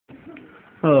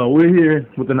Hello, we're here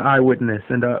with an eyewitness,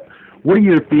 and what are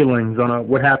your feelings on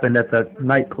what happened at the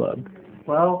nightclub?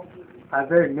 Well, I have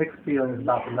very mixed feelings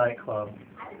about the nightclub.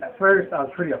 At first, I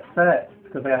was pretty upset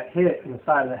because I got hit in the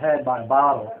side of the head by a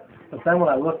bottle. But then when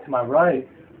I looked to my right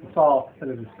and saw that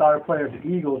it was the star player of the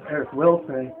Eagles, Eric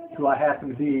Wilson, who I happen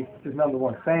to be his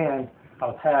 #1 fan, I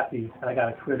was happy, and I got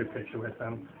a Twitter picture with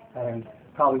him, and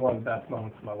probably one of the best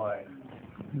moments of my life.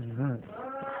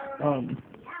 Right.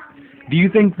 Do you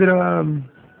think that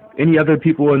any other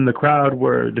people in the crowd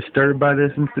were disturbed by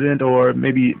this incident, or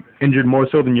maybe injured more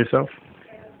so than yourself?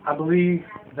 I believe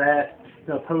that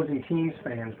the opposing team's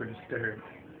fans were disturbed.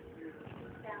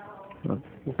 Well,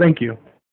 thank you.